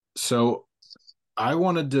So I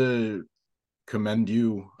wanted to commend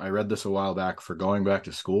you. I read this a while back for going back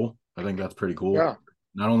to school. I think that's pretty cool. Yeah,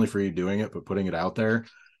 Not only for you doing it, but putting it out there.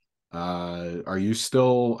 Are you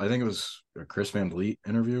still, I think it was a Chris Van Vliet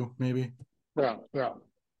interview, maybe? yeah, yeah.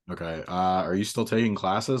 Okay. Are you still taking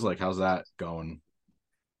classes? Like, how's that going?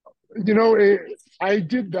 You know, I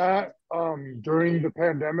did that during the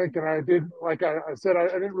pandemic, and I did, like I said, I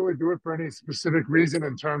didn't really do it for any specific reason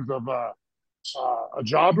in terms of a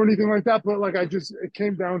job or anything like that. But like, it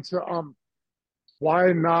came down to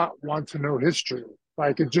why not want to know history?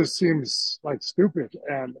 Like, it just seems like stupid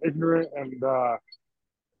and ignorant, and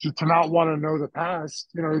to not want to know the past.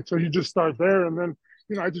 So you just start there, and then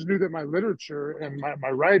I just knew that my literature and my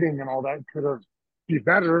writing and all that could have be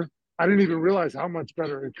better. I didn't even realize how much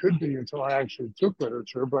better it could be until I actually took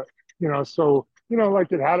literature. But so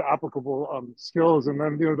like it had applicable skills, and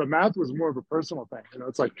then the math was more of a personal thing.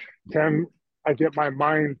 It's like, can I get my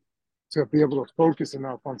mind to be able to focus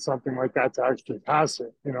enough on something like that to actually pass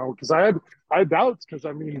it? Because I had doubts, because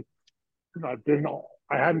I mean,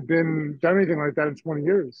 I hadn't been done anything like that in 20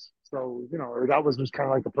 years. So, that was just kind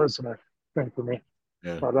of like a personal thing for me.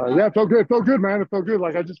 Yeah. But yeah, it felt good. It felt good, man. It felt good.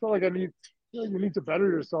 Like, I just felt like you need to better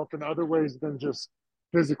yourself in other ways than just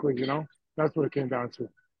physically. That's what it came down to.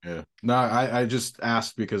 Yeah. No, I just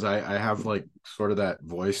asked because I have like sort of that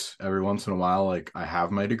voice every once in a while. Like I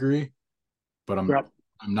have my degree, but Yeah.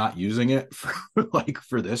 I'm not using it for like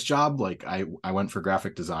for this job. Like I went for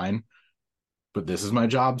graphic design, but this is my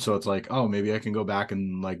job. So it's like, oh, maybe I can go back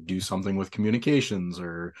and like do something with communications,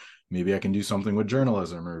 or maybe I can do something with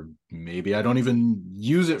journalism, or maybe I don't even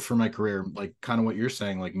use it for my career. Like kind of what you're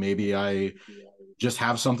saying. Like maybe I just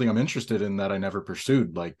have something I'm interested in that I never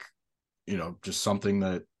pursued. Like, just something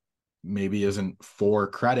that maybe isn't for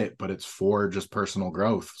credit, but it's for just personal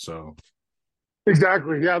growth. So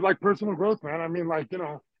Exactly. Yeah, like personal growth, man. I mean, like,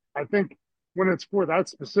 I think when it's for that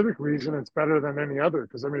specific reason, it's better than any other.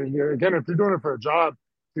 Because I mean, again, if you're doing it for a job,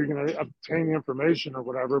 you're going to obtain the information or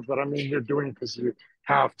whatever. But I mean, you're doing it because you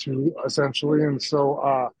have to, essentially. And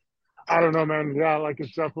so, I don't know, man. Yeah, like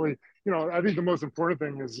it's definitely, I think the most important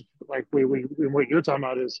thing is like what you're talking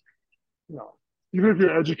about is, you know, even if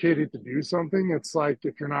you're educated to do something, it's like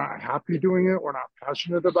if you're not happy doing it or not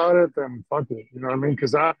passionate about it, then fuck it. You know what I mean?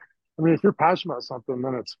 Because I mean, if you're passionate about something,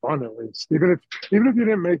 then it's fun at least. Even if you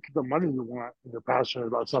didn't make the money you want, and you're passionate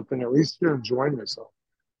about something, at least you're enjoying yourself.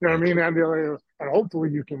 You know yeah, what I mean? And hopefully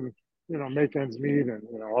you can, make ends meet and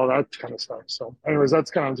all that kind of stuff. So, anyways, that's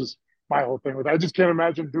kind of just my whole thing with it. I just can't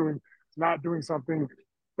imagine not doing something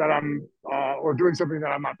that or doing something that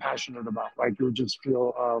I'm not passionate about. Like it would just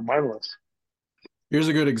feel mindless. here's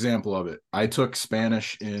a good example of it. I took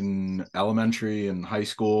Spanish in elementary and high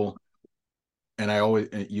school, and I always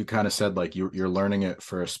you kind of said like you're learning it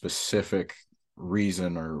for a specific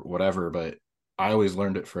reason or whatever, but I always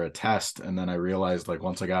learned it for a test, and then I realized like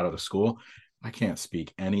once I got out of school, I can't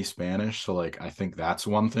speak any Spanish, so like I think that's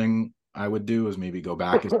one thing I would do is maybe go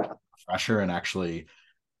back as a refresher and actually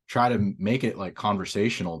try to make it like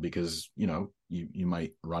conversational, because you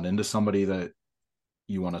might run into somebody that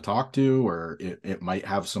you want to talk to, or it might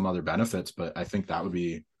have some other benefits, but I think that would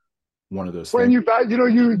be one of those When things. you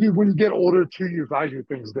value, you when you get older too, you value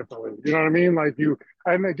things differently. You know what I mean? Like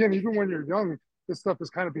and again, even when you're young, this stuff is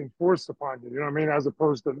kind of being forced upon you. You know what I mean? As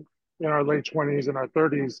opposed to in our late 20s and our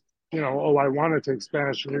 30s, oh, I want to take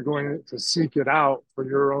Spanish, and you're going to seek it out for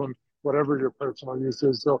your own whatever your personal use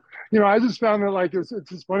is. So, I just found that like it's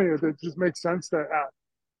just funny. It just makes sense that at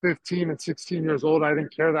 15 and 16 years old, I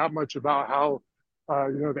didn't care that much about how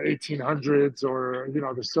the 1800s or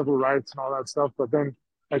the civil rights and all that stuff. But then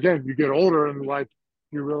again, you get older and like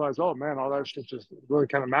you realize, oh man, all that shit just really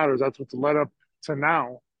kind of matters. That's what's led up to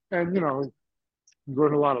now. And you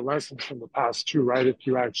learn a lot of lessons from the past too, right? If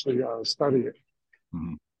you actually study it.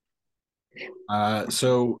 Mhm.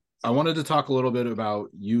 So I wanted to talk a little bit about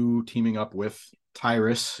you teaming up with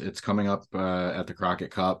Tyrus. It's coming up at the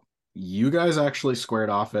Crockett Cup. You guys actually squared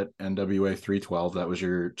off at NWA 312. That was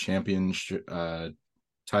your champion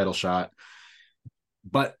title shot.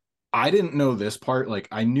 But I didn't know this part. Like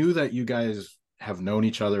I knew that you guys have known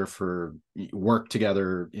each other for work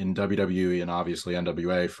together in WWE and obviously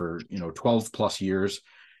NWA for 12 plus years.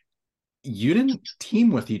 You didn't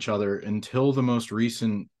team with each other until the most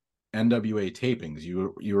recent NWA tapings.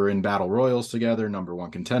 You were in battle royals together, number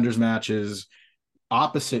one contenders matches,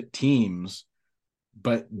 opposite teams,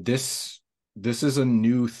 but this is a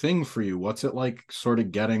new thing for you. What's it like sort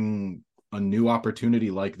of getting a new opportunity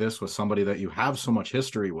like this with somebody that you have so much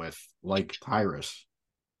history with, like Tyrus?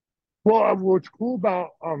 Well, what's cool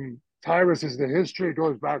about Tyrus is the history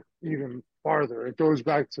goes back even farther. It goes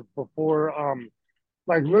back to before.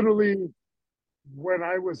 like literally when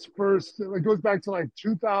I was first, it goes back to like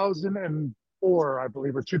 2004, I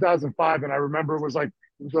believe, or 2005. And I remember it was like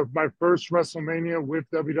my first WrestleMania with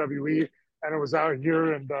WWE. And it was out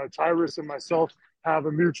here. And Tyrus and myself have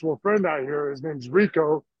a mutual friend out here. His name's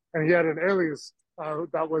Rico. And he had an alias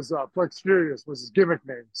that was Flex Furious, was his gimmick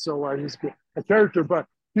name. So he's a character, but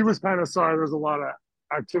he was kind of sorry. There's a lot of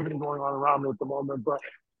activity going on around me at the moment. But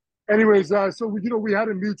anyways, so we had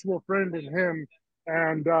a mutual friend in him.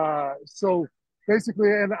 And so basically,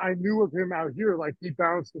 and I knew of him out here. Like he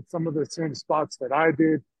bounced at some of the same spots that I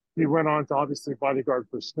did. He went on to obviously bodyguard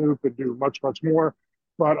for Snoop and do much, much more.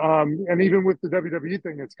 But and even with the WWE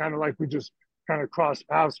thing, it's kind of like we just kind of crossed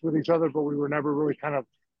paths with each other, but we were never really kind of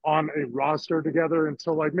on a roster together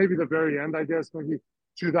until like maybe the very end, I guess, maybe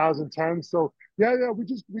 2010. So yeah,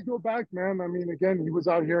 we go back, man. I mean, again, he was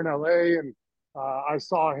out here in LA, and I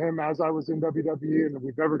saw him as I was in WWE, and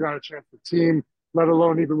we've never got a chance to team, let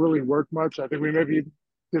alone even really work much. I think we maybe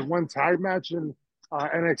did one tag match in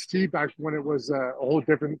NXT back when it was a whole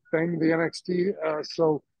different thing, the NXT.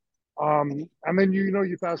 And then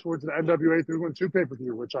you fast forward to the NWA 312 pay per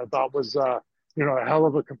view, which I thought was a hell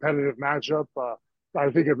of a competitive matchup. I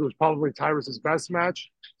think it was probably Tyrus's best match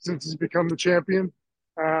since he's become the champion,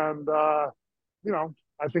 and I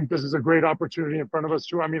think this is a great opportunity in front of us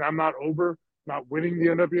too. I mean, I'm not over not winning the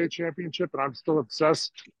NWA championship, and I'm still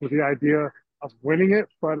obsessed with the idea of winning it.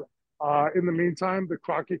 But in the meantime, the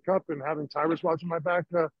Crockett Cup and having Tyrus watching my back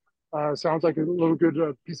sounds like a little good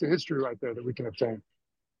piece of history right there that we can obtain.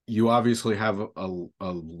 You obviously have a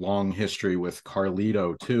long history with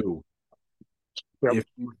Carlito too. Yep. If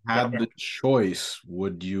you had the choice,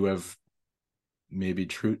 would you have maybe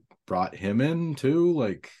brought him in too?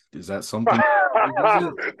 Like, is that something?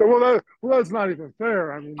 Well, that's not even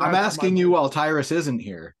fair. I mean, I'm asking you while Tyrus isn't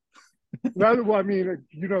here. Well, I mean,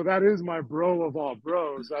 that is my bro of all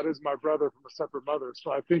bros. That is my brother from a separate mother.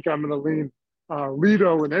 So I think I'm going to lean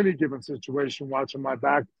Lito in any given situation, watching my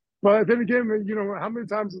back. But then again, how many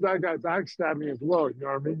times has that guy backstabbed me as well? You know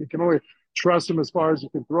what I mean? You can only trust him as far as you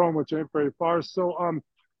can throw him, which ain't very far. So, I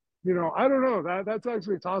don't know. That's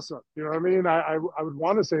actually a toss up. You know what I mean? I would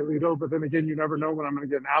want to say Lito, but then again, you never know when I'm going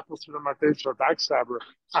to get an apple thrown in my face or a backstabber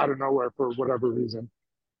out of nowhere for whatever reason.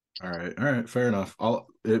 All right, fair enough. When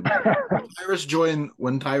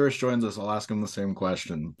Tyrus joins us, I'll ask him the same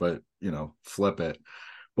question, but flip it.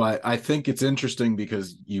 But I think it's interesting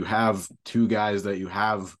because you have two guys that you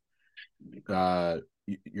have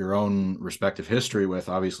your own respective history with.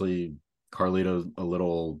 Obviously, Carlito a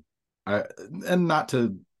little, and not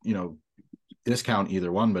to discount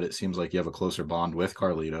either one, but it seems like you have a closer bond with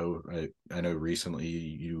Carlito. I know recently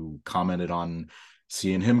you commented on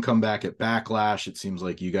seeing him come back at Backlash. It seems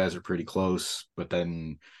like you guys are pretty close, but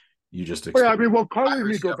then you just I mean, well, Carly and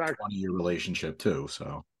me go back 20-year relationship too.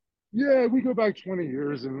 So yeah, we go back 20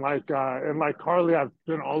 years, and like Carly, I've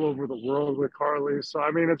been all over the world with Carly. So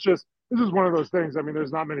I mean, this is one of those things. I mean,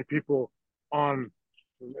 there's not many people on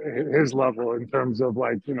his level in terms of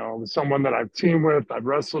like someone that I've teamed with, I've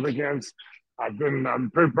wrestled against, I've been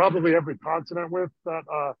probably every continent with that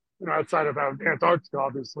outside of Antarctica,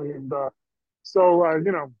 obviously, and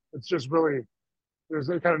it's just really there's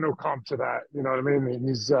kind of no comp to that. You know what I mean? And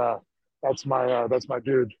he's that's my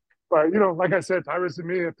dude. But like I said, Tyrus and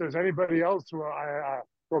me. If there's anybody else who I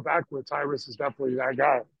go back with, Tyrus is definitely that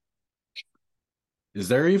guy. Is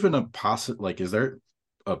there even is there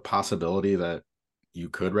a possibility that you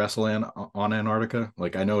could wrestle on Antarctica?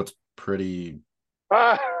 Like, I know it's pretty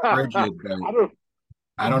rigid.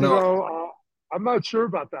 I don't know. I'm not sure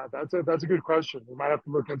about that. That's a good question. We might have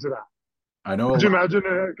to look into that. I know. Could you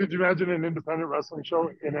imagine an independent wrestling show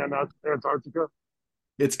in Antarctica?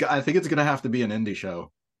 I think it's gonna have to be an indie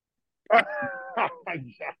show. Yeah.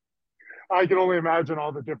 I can only imagine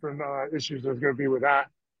all the different issues there's going to be with that.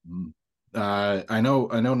 I know.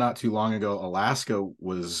 Not too long ago, Alaska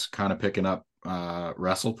was kind of picking up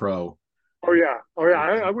WrestlePro. Oh yeah.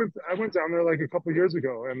 I went down there like a couple of years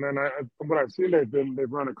ago, and then from what I've seen,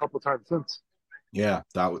 they've run a couple times since. Yeah,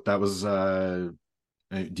 that was.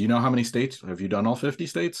 Do you know how many states? Have you done all 50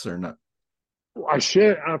 states or not? I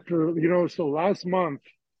shit after So last month,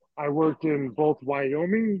 I worked in both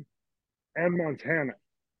Wyoming and Montana.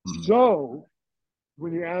 Mm-hmm. So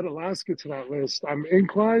when you add Alaska to that list, I'm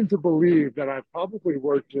inclined to believe that I've probably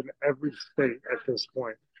worked in every state at this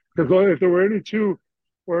point. Because if there were any two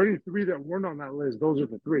or any three that weren't on that list, those are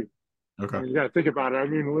the three. Okay. I mean, you got to think about it. I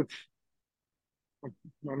mean,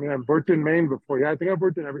 I've worked in Maine before. Yeah, I think I've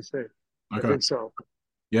worked in every state. Okay. I think so.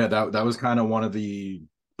 Yeah, that was kind of one of the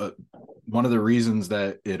reasons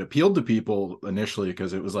that it appealed to people initially,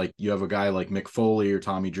 because it was like you have a guy like Mick Foley or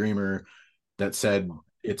Tommy Dreamer that said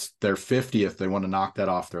it's their 50th. They want to knock that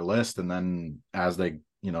off their list. And then as they,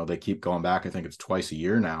 they keep going back, I think it's twice a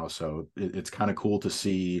year now. So it's kind of cool to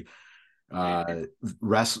see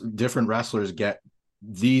different wrestlers get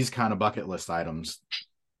these kind of bucket list items.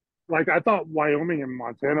 Like I thought Wyoming and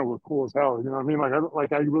Montana were cool as hell. You know what I mean?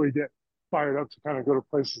 I really get fired up to kind of go to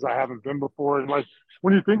places I haven't been before. And like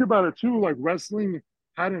when you think about it too, like wrestling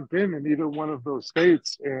hadn't been in either one of those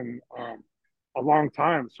states in a long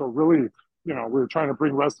time. So really, we were trying to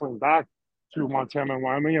bring wrestling back to Montana and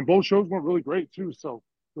Wyoming, and both shows went really great too. So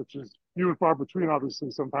which is few and far between, obviously,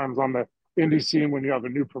 sometimes on the indie scene when you have a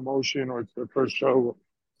new promotion or it's the first show.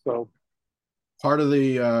 So part of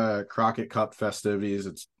the Crockett Cup festivities,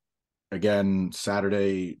 it's again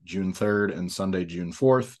Saturday, June 3rd and Sunday, June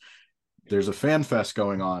 4th. There's a fan fest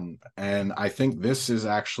going on. And I think this is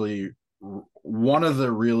actually one of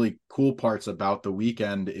the really cool parts about the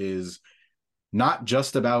weekend is not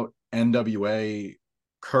just about NWA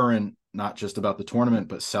current, not just about the tournament,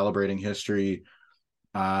 but celebrating history.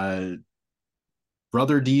 Brother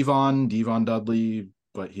Devon Dudley,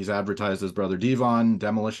 but he's advertised as Brother Devon,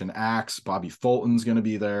 Demolition Axe, Bobby Fulton's going to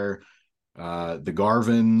be there. The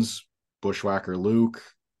Garvins, Bushwhacker Luke.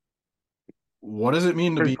 What does it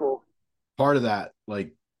mean to be cool part of that?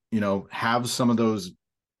 Like, have some of those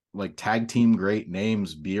like tag team great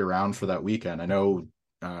names be around for that weekend. I know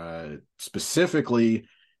specifically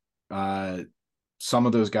some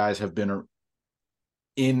of those guys have been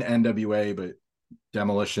in NWA, but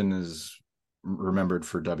Demolition is remembered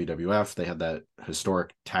for WWF. They had that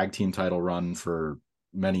historic tag team title run for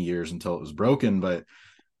many years until it was broken. But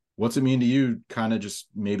what's it mean to you kind of just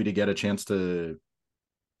maybe to get a chance to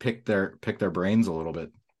pick their brains a little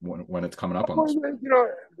bit when it's coming up on this?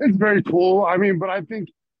 It's very cool. I mean, but I think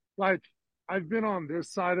like I've been on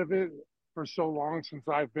this side of it for so long since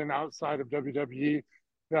I've been outside of WWE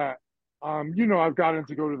that I've gotten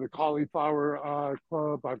to go to the Cauliflower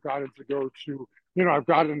Club. I've gotten to go to,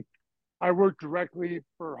 I worked directly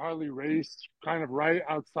for Harley Race, kind of right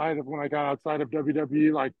outside of when I got outside of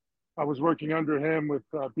WWE. Like I was working under him with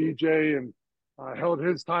BJ and held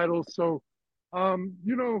his titles. So,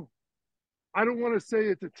 I don't want to say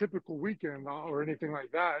it's a typical weekend or anything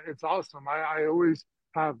like that. It's awesome. I always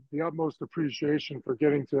have the utmost appreciation for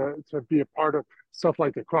getting to be a part of stuff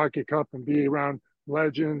like the Crockett Cup and be around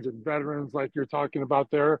legends and veterans like you're talking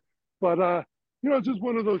about there. But it's just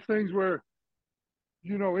one of those things where,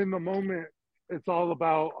 in the moment, it's all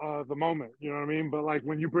about the moment. You know what I mean? But like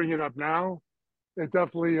when you bring it up now, it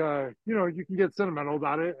definitely you can get sentimental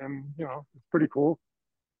about it, and it's pretty cool.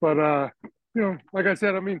 But like I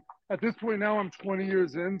said, I mean, at this point now, I'm 20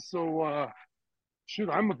 years in, so shoot,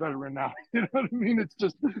 I'm a veteran now. You know what I mean?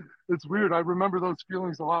 It's weird. I remember those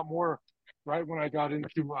feelings a lot more right when I got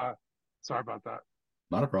into. Sorry about that.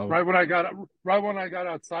 Not a problem. Right when I got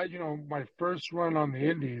outside, my first run on the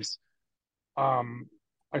Indies,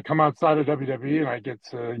 I come outside of WWE and I get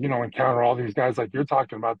to, encounter all these guys like you're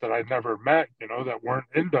talking about that I'd never met, that weren't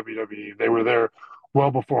in WWE. They were there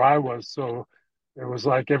well before I was. So it was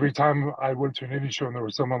like every time I went to an indie show and there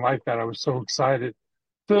was someone like that, I was so excited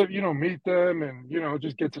to, meet them and,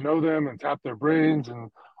 just get to know them and tap their brains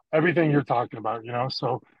and everything you're talking about,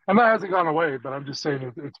 So, and that hasn't gone away, but I'm just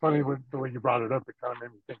saying it's funny the way you brought it up. It kind of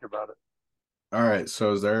made me think about it. All right.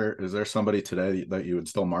 So is there somebody today that you would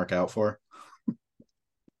still mark out for?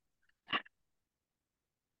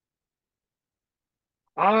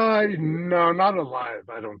 No, not alive.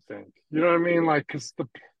 I don't think. You know what I mean? Like, cause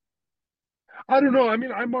I don't know. I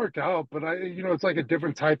mean, I mark out, but it's like a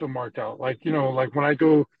different type of mark out. Like, like when I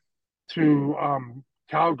go to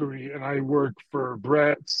Calgary and I work for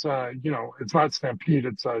Brett's, it's not Stampede,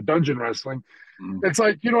 it's Dungeon Wrestling. Mm-hmm. It's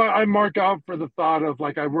like, I mark out for the thought of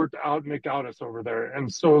like I worked out Nick Aldis over there,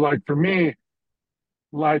 and so like for me,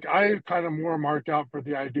 like I kind of more mark out for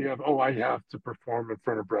the idea of, oh, I have to perform in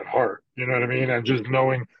front of Bret Hart. You know what I mean? And just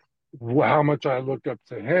knowing how much I look up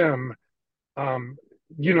to him. Um,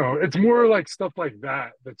 it's more like stuff like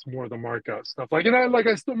that. That's more the mark out stuff. Like, and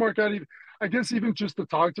I still mark out even, I guess even just to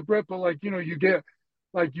talk to Bret, but like, you get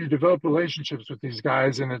like you develop relationships with these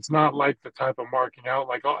guys, and it's not like the type of marking out.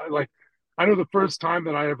 Like I know the first time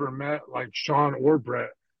that I ever met like Sean or Bret,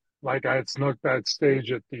 like I had snuck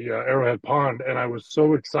backstage at the Arrowhead Pond, and I was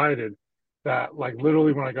so excited that like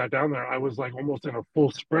literally when I got down there, I was like almost in a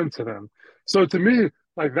full sprint to them. So to me,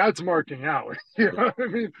 like that's marking out. You know what I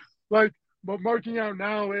mean? Like, but marking out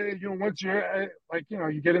now, once you're like,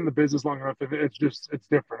 you get in the business long enough, and it's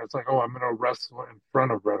different. It's like, oh, I'm gonna wrestle in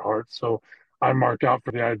front of Bret Hart, so I mark out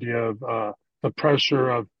for the idea of the pressure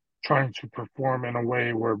of trying to perform in a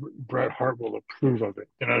way where Bret Hart will approve of it.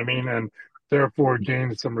 You know what I mean? And therefore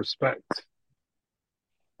gain some respect.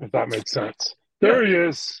 if that makes sense. Yeah. There he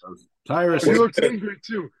is. Tyrus He is looks angry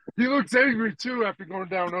too. He looks angry too after going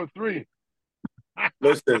down 0-3.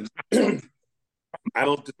 Listen, I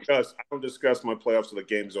don't discuss my playoffs till the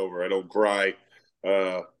game's over. I don't cry.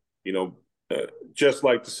 Uh, you know, just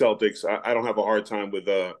like the Celtics, I don't have a hard time with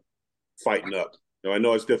fighting up. I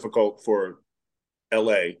know it's difficult for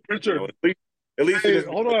LA. Richard, At least it hey,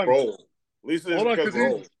 isn't hold because on. we're old. At least it Hold isn't on, because because we're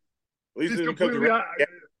old. At least he's it isn't because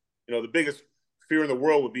completely. the biggest fear in the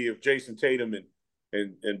world would be if Jason Tatum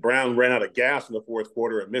and Brown ran out of gas in the fourth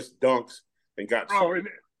quarter and missed dunks and got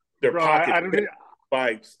their pockets I don't.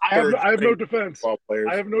 by I have no defense. ball players.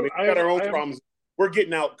 I have no. We got our own problems. We're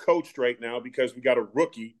getting out coached right now because we got a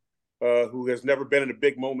rookie who has never been in a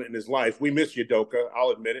big moment in his life. We miss Udoka.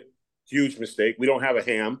 I'll admit it. Huge mistake. We don't have a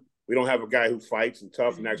Ham. We don't have a guy who fights and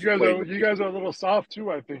tough and actually plays. You guys are a little soft too,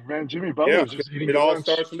 I think, man. Jimmy Butler Yeah, is just eating it your all lunch.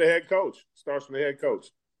 starts from the head coach.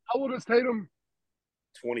 How old is Tatum?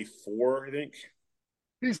 24, I think.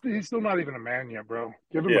 He's still not even a man yet, bro.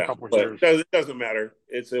 Give him a couple of years. It doesn't matter.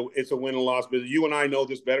 It's a win and loss business. You and I know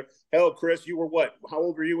this better. Hell, Chris, you were what? How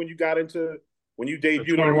old were you when you debuted?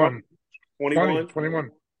 21. 21?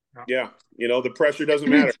 21. Yeah. The pressure doesn't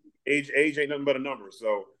matter. Age ain't nothing but a number.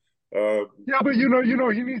 So yeah, but he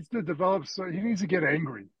needs to develop. So he needs to get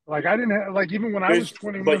angry. Like I didn't have, like even when I was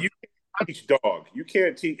 21. But you can't teach dog. You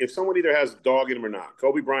can't teach if someone either has dog in him or not.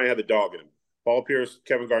 Kobe Bryant had the dog in him. Paul Pierce,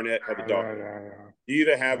 Kevin Garnett had the dog. You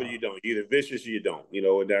either have it or you don't. You're either vicious or you don't.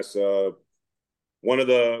 And that's one of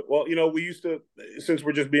the we used to, since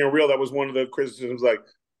we're just being real, that was one of the criticisms. Like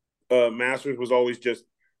Masters was always just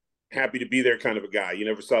happy to be there kind of a guy. You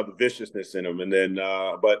never saw the viciousness in him. And then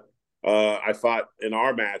I thought in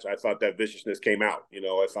our match, I thought that viciousness came out.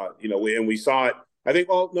 I thought, we saw it. I think,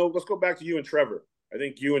 let's go back to you and Trevor. I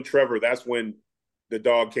think you and Trevor, that's when the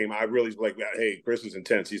dog came. I really was like, hey, Chris is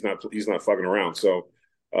intense. He's not fucking around. So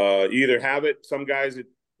you either have it. Some guys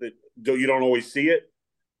that you don't always see it,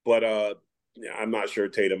 but I'm not sure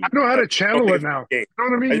Tatum. I know how to channel it now. You know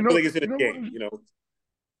what I mean? I don't think it's in his game.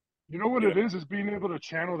 You know what it is being able to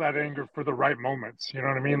channel that anger for the right moments. You know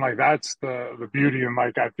what I mean? Like that's the beauty. And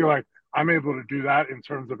like I feel like I'm able to do that in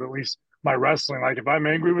terms of at least my wrestling. Like if I'm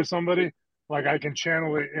angry with somebody, like I can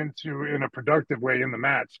channel it in a productive way in the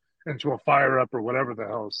match, into a fire up or whatever the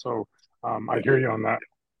hell. So I hear you on that.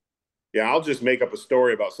 Yeah, I'll just make up a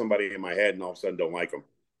story about somebody in my head and all of a sudden don't like them.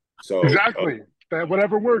 So exactly. That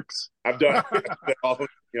whatever works. I've done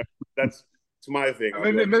that's my thing.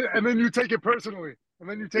 And then you take it personally.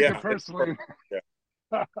 Yeah.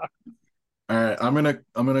 All right, I'm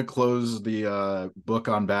gonna close the book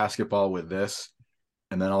on basketball with this,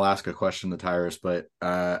 and then I'll ask a question to Tyrus. But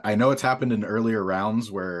I know it's happened in earlier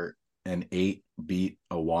rounds where an 8 beat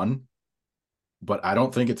a 1, but I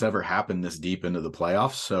don't think it's ever happened this deep into the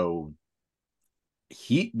playoffs. So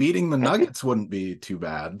Heat beating the Nuggets wouldn't be too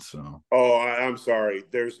bad. So I'm sorry,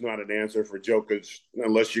 there's not an answer for Jokic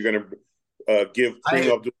unless you're gonna give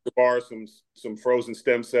Kareem Abdul-Jabbar some frozen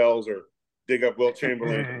stem cells or dig up Wilt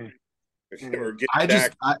Chamberlain.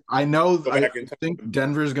 I know I think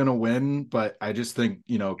Denver's gonna win, but I just think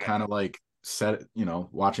kind of like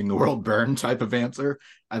watching the world burn type of answer.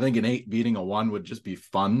 I think an 8 beating a 1 would just be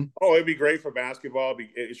fun. Oh, it'd be great for basketball.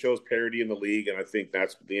 It shows parity in the league, and I think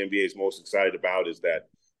that's what the NBA is most excited about. Is that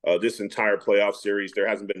this entire playoff series, there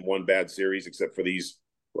hasn't been one bad series except for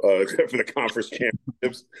except for the conference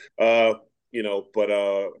championships. But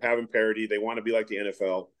having parity, they want to be like the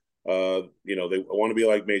NFL. They want to be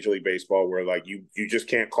like Major League Baseball, where like you just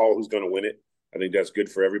can't call who's going to win it. I think that's good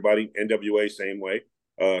for everybody. NWA, same way,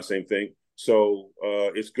 same thing. So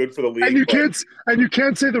it's good for the league. And you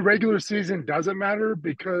can't say the regular season doesn't matter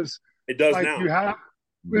because it does now.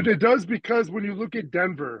 It does because when you look at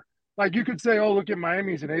Denver, like you could say, oh, look at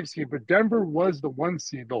Miami's an 8 seed, but Denver was the 1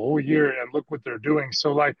 seed the whole year, and look what they're doing.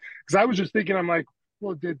 So like, because I was just thinking, I'm like,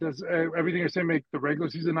 well, does everything you're saying make the regular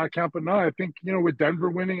season not count? But no, I think with Denver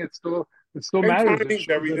winning, it still matters. Timing's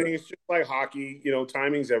everything. It's just like hockey.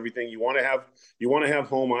 Timing's everything. You want to have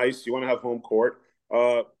home ice. You want to have home court.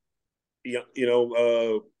 The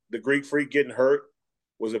Greek Freak getting hurt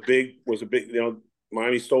was a big.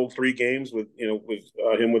 Miami stole 3 games with him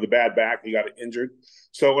with a bad back. He got injured.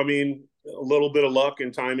 So I mean, a little bit of luck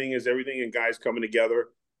and timing is everything, and guys coming together.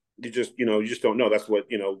 You just don't know. That's what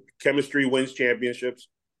chemistry wins championships,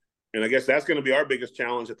 and I guess that's going to be our biggest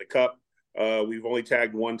challenge at the Cup. We've only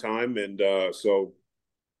tagged 1 time, and so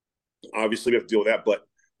obviously we have to deal with that. But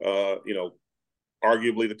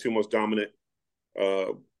arguably the 2 most dominant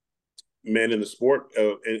men in the sport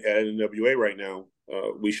at NWA right now,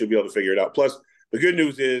 we should be able to figure it out. Plus, the good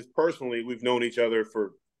news is, personally, we've known each other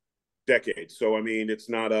for decades. So I mean, it's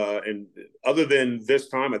not and other than this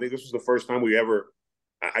time, I think this was the first time we ever.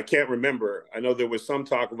 I can't remember. I know there was some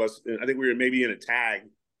talk of us. I think we were maybe in a tag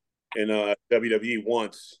in WWE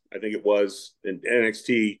once. I think it was in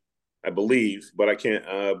NXT, I believe, but I can't.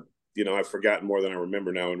 I've forgotten more than I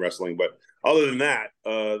remember now in wrestling. But other than that,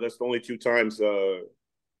 that's the only two times.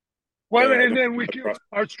 Well, and then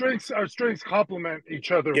our strengths complement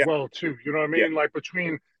each other Yeah, well too. You know what I yeah. mean? Like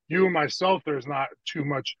between you and myself, there's not too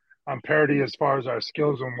much parity as far as our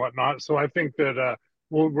skills and whatnot. So I think that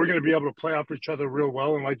we're going to be able to play off each other real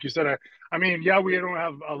well. And like you said, I mean, yeah, we don't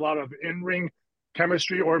have a lot of in-ring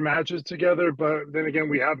chemistry or matches together, but then again,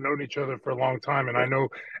 we have known each other for a long time. And I know,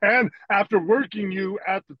 and after working you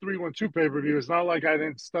at the 312 pay-per-view, it's not like I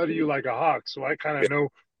didn't study you like a hawk. So I kind of know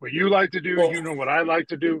what you like to do. Well, you know what I like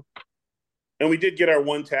to do. and we did get our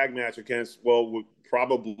one tag match against,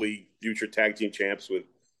 probably future tag team champs with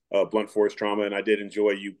Blunt Force Trauma, and I did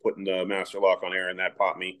enjoy you putting the Master Lock on air, and that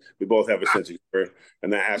popped me. We both have a sense of humor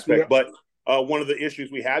in that aspect. Yeah. But one of the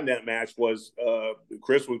issues we had in that match was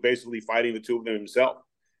Chris was basically fighting the two of them himself.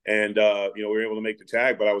 And, we were able to make the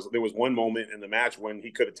tag, but there was one moment in the match when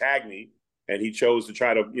he could have tagged me, and he chose to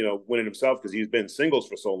try to, win it himself because he's been singles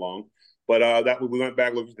for so long. But we went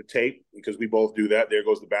back, looked at the tape, because we both do that. There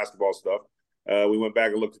goes the basketball stuff. We went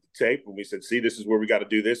back and looked at the tape, and we said, see, this is where we got to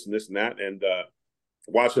do this and this and that. And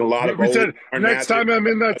watching a lot of we said, next time I'm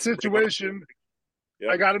in that situation,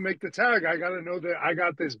 yep. I got to make the tag. I got to know that I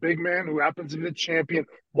got this big man who happens to be the champion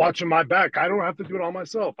watching my back. I don't have to do it all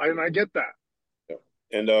myself. I get that. Yep.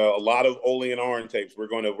 And a lot of Ole and Arn tapes. We're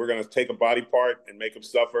gonna take a body part and make them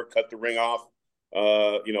suffer, cut the ring off.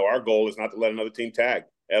 Our goal is not to let another team tag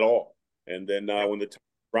at all. And then when the time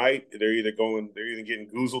is right, they're either getting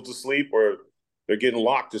goozled to sleep or they're getting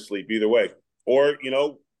locked to sleep. Either way, or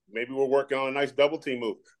maybe we're working on a nice double team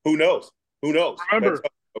move. Who knows?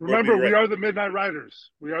 Remember, we are the Midnight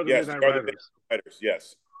Riders. We are the Midnight Riders.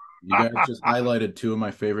 Yes. You guys just highlighted two of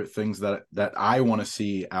my favorite things that I want to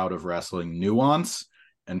see out of wrestling: nuance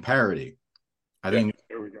and parody. I think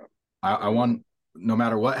there we go. I want, no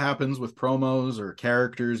matter what happens with promos or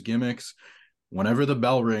characters, gimmicks, whenever the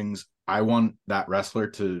bell rings, I want that wrestler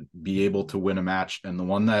to be able to win a match. And the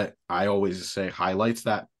one that I always say highlights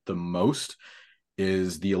that the most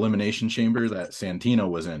is the Elimination Chamber that Santino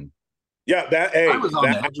was in. Yeah, I was on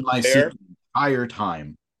the edge of my seat the entire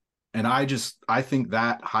time. And I think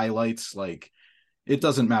that highlights, like, it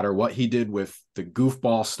doesn't matter what he did with the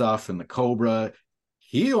goofball stuff and the Cobra.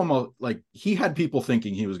 He almost, like, he had people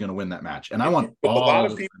thinking he was going to win that match. And I want a lot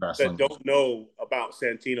of people that don't know about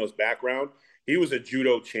Santino's background. He was a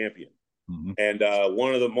judo champion. Mm-hmm. And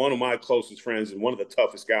one of my closest friends and one of the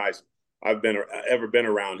toughest guys I've ever been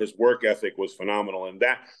around. His work ethic was phenomenal. And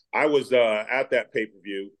that I was at that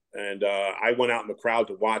pay-per-view, and I went out in the crowd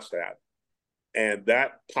to watch that. And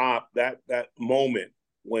that moment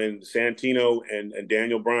when Santino and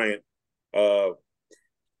Daniel Bryant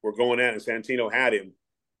were going at it, and Santino had him,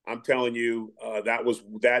 I'm telling you,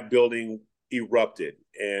 that building erupted.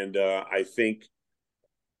 And I think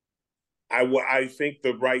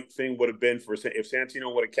the right thing would have been if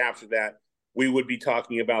Santino would have captured that, we would be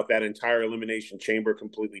talking about that entire Elimination Chamber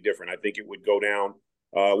completely different. I think it would go down.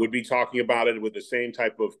 We'd be talking about it with the same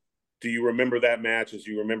type of, do you remember that match as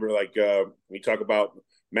you remember, like, when you talk about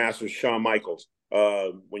Masters Shawn Michaels,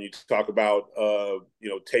 when you talk about,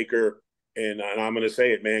 Taker and I'm going to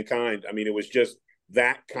say it, Mankind. I mean, it was just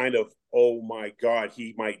that kind of, oh my God,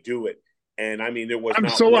 he might do it. And I mean, there was. I'm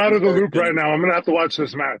so out of the loop right now. I'm going to have to watch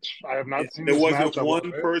this match. I have not seen this match. There wasn't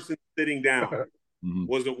one person sitting down.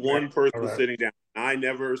 Wasn't one person sitting down. I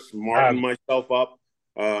never smartened myself up.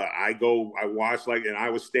 I watched, and I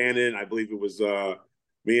was standing. I believe it was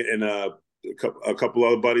me and a couple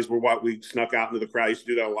other buddies we snuck out into the crowd. I used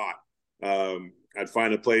to do that a lot. I'd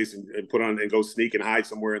find a place and put on and go sneak and hide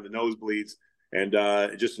somewhere in the nosebleeds and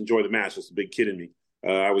just enjoy the match. That's a big kid in me.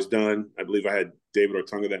 I was done. I believe I had David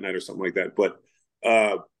Ortunga that night or something like that. But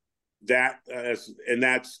that's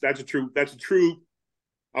a true.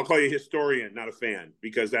 I'll call you a historian, not a fan,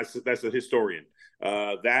 because that's a historian.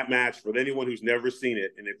 That match, for anyone who's never seen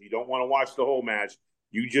it, and if you don't want to watch the whole match,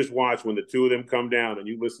 you just watch when the two of them come down and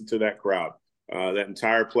you listen to that crowd. That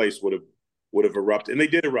entire place would have erupted, and they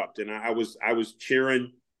did erupt. And I was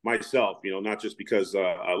cheering myself, not just because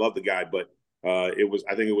I love the guy, but I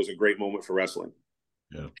think it was a great moment for wrestling.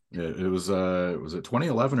 Yeah. It was it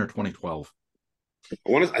 2011 or 2012?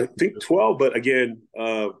 I think 12, but again,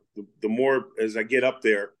 the more as I get up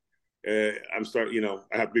there, I'm starting.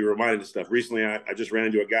 I have to be reminded of stuff. Recently, I just ran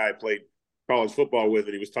into a guy I played college football with,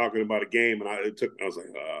 and he was talking about a game, and I was like,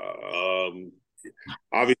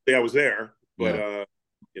 obviously I was there, but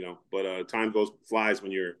but time flies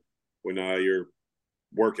when you're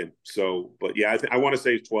working. So, but yeah, I want to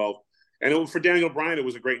say 12. And for Daniel Bryan, it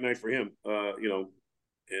was a great night for him,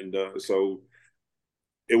 and so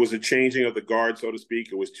it was a changing of the guard, so to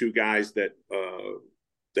speak. It was two guys that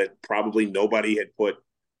probably nobody had put.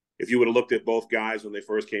 If you would have looked at both guys when they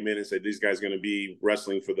first came in and said these guys are going to be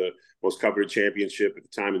wrestling for the most coveted championship at the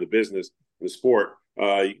time in the business, in the sport,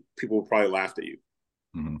 people would probably laughed at you.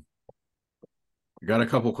 Mm-hmm. I got a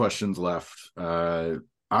couple questions left.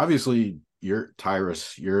 Obviously,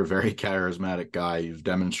 Tyrus, you're a very charismatic guy. You've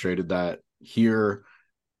demonstrated that here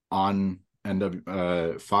on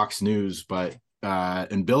Fox News, but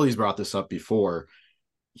and Billy's brought this up before.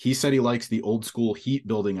 He said he likes the old school heat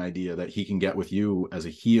building idea that he can get with you as a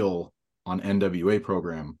heel on NWA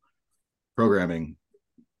programming.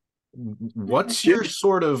 What's your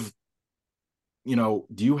sort of, do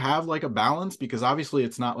you have like a balance? Because obviously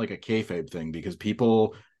it's not like a kayfabe thing, because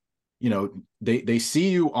people, they see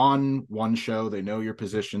you on one show, they know you're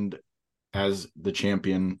positioned as the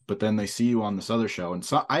champion, but then they see you on this other show. And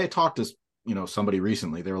so I had talked to, somebody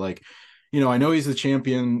recently, they're like, I know he's the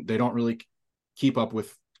champion. They don't really keep up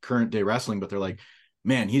with current day wrestling, but they're like,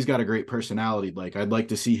 man, he's got a great personality. Like, I'd like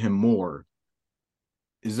to see him more.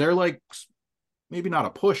 Is there like, maybe not a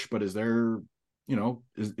push, but is there,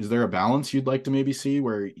 is there a balance you'd like to maybe see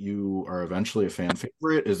where you are eventually a fan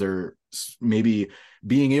favorite? Is there maybe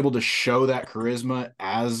being able to show that charisma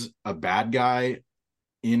as a bad guy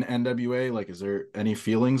in NWA? Like, is there any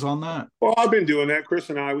feelings on that? Well, I've been doing that. Chris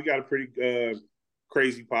and I, we got a pretty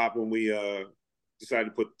crazy pop when we decided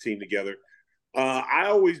to put the team together. I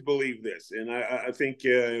always believe this, and I think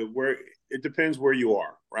where it depends where you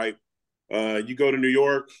are, right? You go to New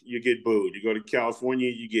York, you get booed. You go to California,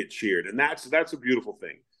 you get cheered, and that's a beautiful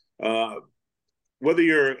thing. Whether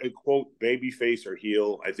you're a quote baby face or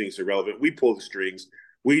heel, I think is irrelevant. We pull the strings,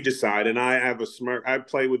 we decide, and I have a smirk. I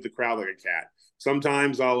play with the crowd like a cat.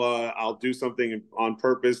 Sometimes I'll do something on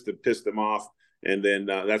purpose to piss them off, and then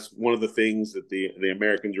that's one of the things that the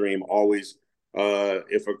American dream always.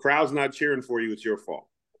 If a crowd's not cheering for you, it's your fault.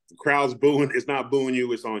 If the crowd's booing, it's not booing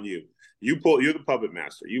you, it's on you. You're the puppet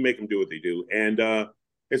master. You make them do what they do. And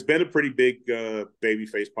it's been a pretty big baby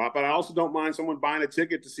face pop. But I also don't mind someone buying a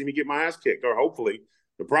ticket to see me get my ass kicked, or hopefully.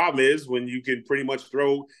 The problem is when you can pretty much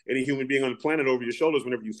throw any human being on the planet over your shoulders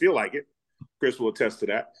whenever you feel like it. Chris will attest to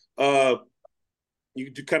that.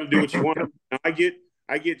 You kind of do what you want. I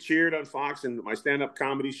get cheered on Fox, and my stand-up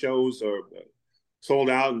comedy shows are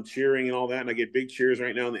sold out and cheering and all that. And I get big cheers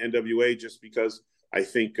right now in the NWA just because I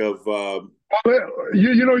think of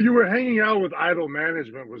you were hanging out with idle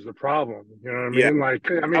management was the problem. You know what I mean? Yeah. Like,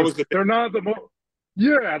 they're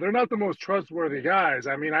not the most trustworthy guys.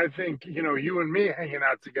 I mean, I think, you and me hanging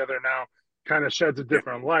out together now kind of sheds a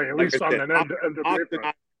different light, at least on an NWA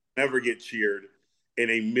front. Never get cheered in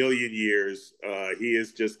a million years. He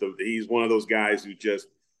is he's one of those guys who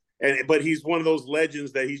but he's one of those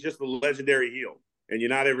legends that he's just a legendary heel, and you're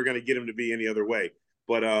not ever going to get him to be any other way.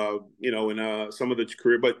 But in some of the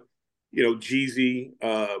career, but Jeezy,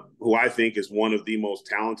 who I think is one of the most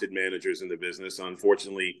talented managers in the business.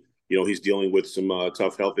 Unfortunately, he's dealing with some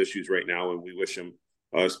tough health issues right now, and we wish him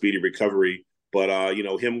a speedy recovery. But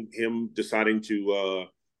him deciding to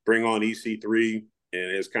bring on EC3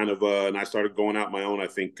 and is kind of and I started going out my own. I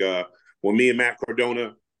think when me and Matt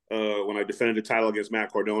Cardona. When I defended the title against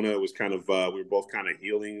Matt Cardona, it was kind of we were both kind of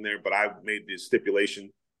healing there, but I made the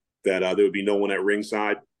stipulation that there would be no one at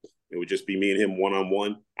ringside. It would just be me and him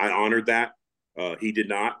one-on-one. I honored that. He did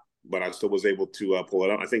not, but I still was able to pull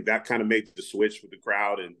it out. I think that kind of made the switch with the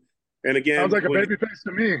crowd. And again, sounds like a baby face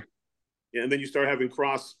to me. Yeah, and then you start having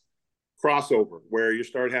crossover where you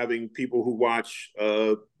start having people who watch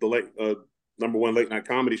the number one late night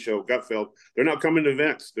comedy show, Gutfeld. They're not coming to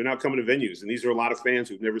events. They're not coming to venues. And these are a lot of fans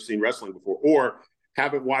who've never seen wrestling before or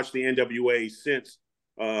haven't watched the NWA since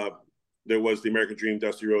there was the American Dream,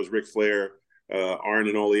 Dusty Rhodes, Ric Flair, Arn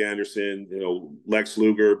and Ole Anderson, Lex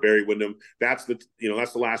Luger, Barry Windham. That's the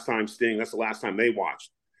last time Sting, that's the last time they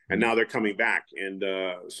watched. And now they're coming back. And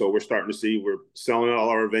so we're starting to see, we're selling out all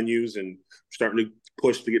our venues and starting to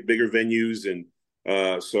push to get bigger venues. And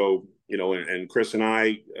and Chris and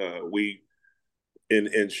I, we,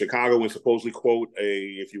 in Chicago, when supposedly, quote,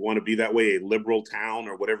 if you want to be that way, a liberal town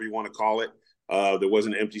or whatever you want to call it, there was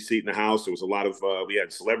an empty seat in the house. There was a lot of, we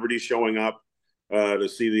had celebrities showing up to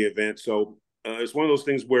see the event. So it's one of those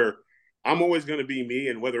things where I'm always going to be me,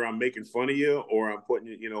 and whether I'm making fun of you or I'm putting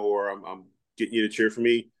you, or I'm getting you to cheer for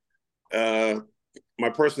me, my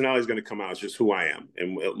personality is going to come out. It's just who I am.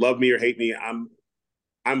 And love me or hate me, I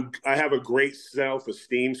have a great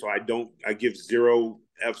self-esteem, so I give zero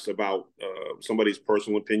f's about somebody's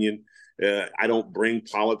personal opinion. I don't bring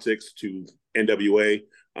politics to NWA.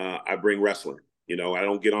 I bring wrestling. You know, I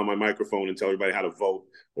don't get on my microphone and tell everybody how to vote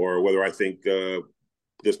or whether I think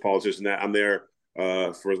this politician that. I'm there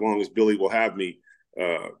for as long as Billy will have me.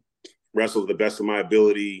 Wrestle to the best of my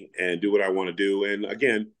ability and do what I want to do. And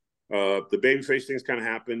again, the babyface things kind of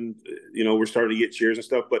happened. You know, we're starting to get cheers and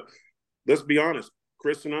stuff. But let's be honest,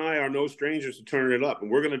 Chris and I are no strangers to turning it up,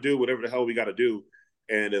 and we're going to do whatever the hell we got to do.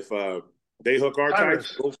 And if they hook our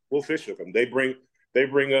tights, we'll fish hook them. They bring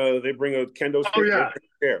a kendo stick. Oh yeah,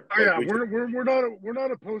 like, we're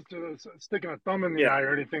not opposed to sticking a thumb in the eye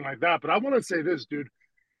or anything like that. But I want to say this, dude.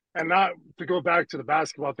 And not to go back to the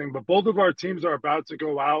basketball thing, but both of our teams are about to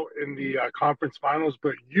go out in the conference finals.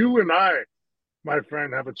 But you and I, my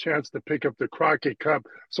friend, have a chance to pick up the Crockett Cup.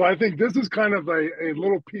 So I think this is kind of a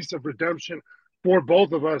little piece of redemption for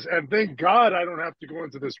both of us. And thank God I don't have to go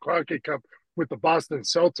into this Crockett Cup with the Boston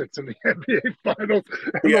Celtics in the NBA Finals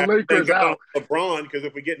and the Lakers out. LeBron, because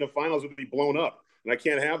if we get in the finals, we'll be blown up. And I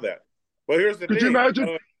can't have that. But here's the thing. Could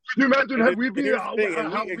you imagine how we'd be at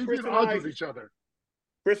odds with each other?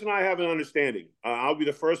 Chris and I have an understanding. I'll be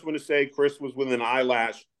the first one to say Chris was within an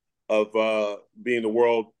eyelash of being the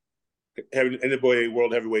NWA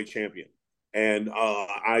World Heavyweight Champion. And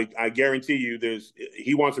I guarantee you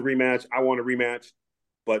he wants a rematch. I want a rematch.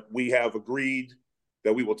 But we have agreed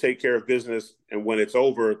that we will take care of business. And when it's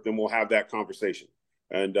over, then we'll have that conversation.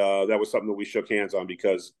 And that was something that we shook hands on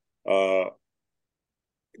because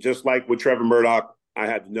just like with Trevor Murdoch, I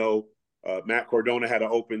had to know Matt Cardona had an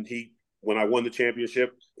open heat. When I won the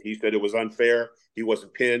championship, he said it was unfair. He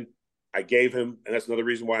wasn't pinned. I gave him, and that's another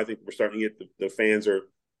reason why I think we're starting to get the fans are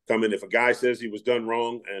coming. If a guy says he was done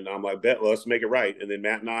wrong, and I'm like, let's make it right. And then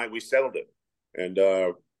Matt and I, we settled it, and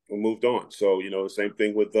we moved on. So, you know, the same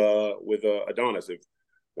thing with Adonis.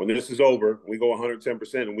 When this is over, we go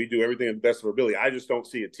 110%, and we do everything in the best of our ability. I just don't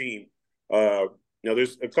see a team.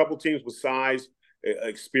 There's a couple teams with size,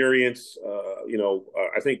 experience.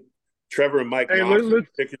 I think Trevor and Mike Knox are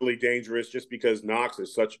particularly dangerous just because Knox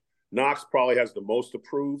probably has the most to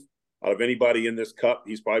prove out of anybody in this cup.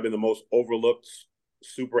 He's probably been the most overlooked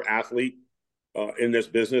super athlete in this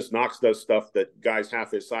business. Knox does stuff that guys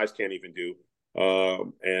half his size can't even do.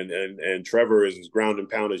 And Trevor is as ground and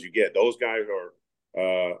pound as you get. Those guys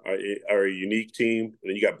are a unique team. And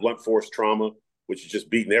then you got blunt force trauma, which is just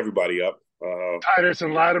beating everybody up. Titus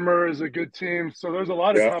and Latimer is a good team. So there's a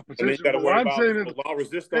lot of competition. And then you got to worry about La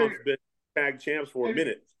Resistance been tag champs for a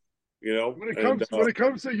minute. You know, when it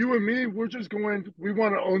comes to you and me, we're just going. We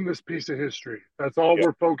want to own this piece of history. That's all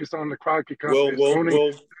we're focused on. The Crockett Cup. We'll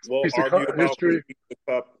argue about history. The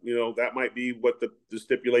cup. You know, that might be what the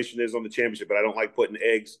stipulation is on the championship. But I don't like putting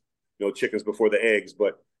chickens before the eggs.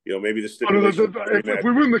 But maybe the stipulation. If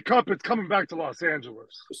we win the cup, it's coming back to Los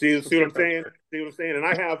Angeles. See what I'm saying? See what I'm saying? And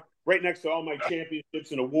I have right next to all my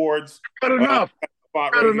championships and awards. Got enough.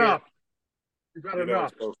 Got enough. You got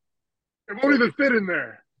enough. So, it won't even fit in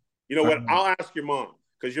there. You know what? I'll ask your mom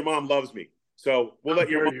because your mom loves me. So we'll let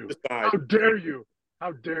your mom decide. How dare you?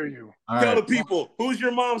 How dare you? Tell the people, who's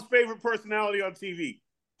your mom's favorite personality on TV?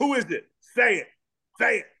 Who is it? Say it.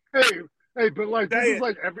 Say it. Hey, but this is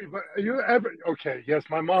like everybody. Okay, yes,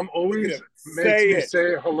 my mom always makes me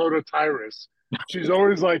say hello to Tyrus. She's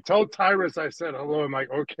always like, tell Tyrus I said hello. I'm like,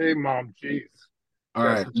 okay, mom, jeez. All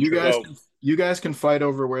right, you guys can fight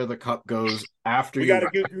over where the cup goes after. We got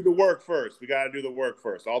to do the work first.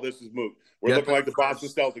 All this is moot. We're looking like the Boston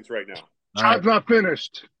Celtics right now. Job's not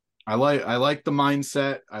finished. I like the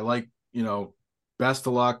mindset. I like, best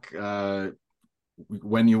of luck.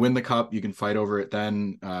 When you win the cup, you can fight over it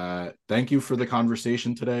then. Thank you for the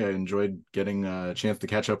conversation today. I enjoyed getting a chance to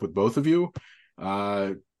catch up with both of you.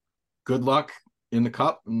 Good luck in the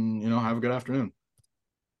cup, and have a good afternoon.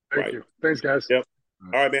 Thank you. Thanks, guys. Yep.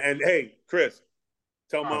 All right, man. And hey, Chris,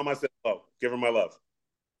 tell mom I said hello. Give her my love.